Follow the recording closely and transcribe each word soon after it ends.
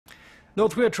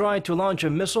North Korea tried to launch a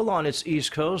missile on its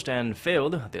east coast and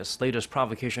failed. This latest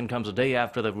provocation comes a day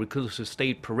after the reclusive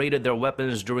state paraded their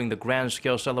weapons during the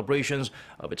grand-scale celebrations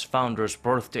of its founder's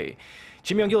birthday.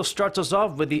 Myung-kil starts us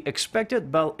off with the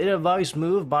expected but ill-advised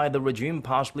move by the regime,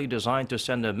 possibly designed to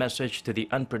send a message to the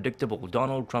unpredictable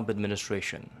Donald Trump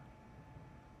administration.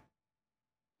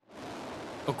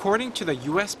 According to the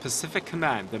U.S. Pacific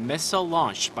Command, the missile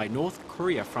launched by North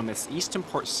Korea from its eastern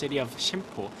port city of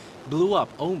Sinpo blew up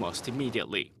almost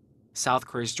immediately. South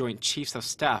Korea's Joint Chiefs of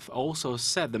Staff also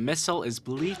said the missile is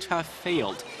believed to have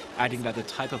failed, adding that the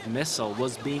type of missile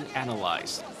was being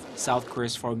analyzed. South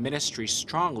Korea's foreign ministry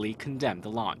strongly condemned the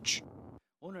launch.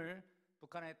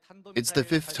 It's the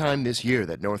fifth time this year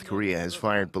that North Korea has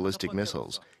fired ballistic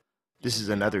missiles. This is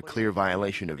another clear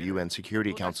violation of UN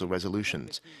Security Council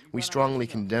resolutions. We strongly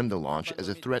condemn the launch as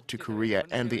a threat to Korea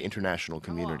and the international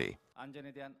community.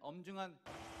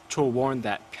 Cho warned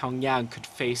that Pyongyang could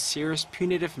face serious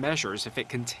punitive measures if it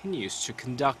continues to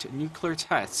conduct nuclear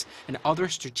tests and other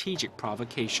strategic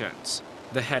provocations.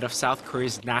 The head of South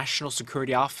Korea's National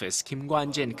Security Office, Kim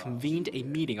Kwan-jin, convened a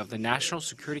meeting of the National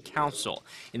Security Council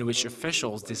in which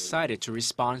officials decided to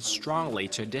respond strongly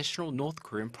to additional North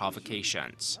Korean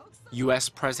provocations. U.S.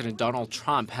 President Donald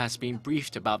Trump has been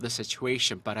briefed about the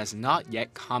situation but has not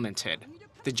yet commented.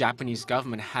 The Japanese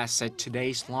government has said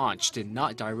today's launch did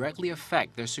not directly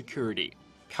affect their security.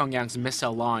 Pyongyang's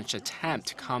missile launch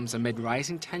attempt comes amid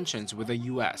rising tensions with the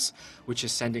U.S., which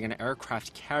is sending an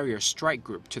aircraft carrier strike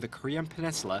group to the Korean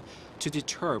peninsula to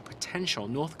deter potential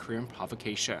North Korean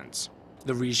provocations.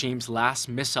 The regime's last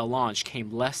missile launch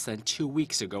came less than 2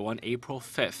 weeks ago on April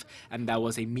 5th, and that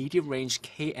was a medium-range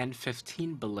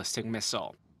KN-15 ballistic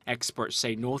missile. Experts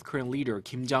say North Korean leader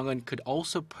Kim Jong-un could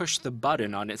also push the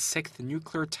button on its sixth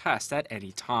nuclear test at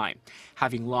any time,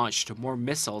 having launched more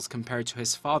missiles compared to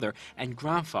his father and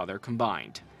grandfather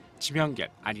combined. Myung-kil,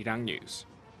 Arirang News.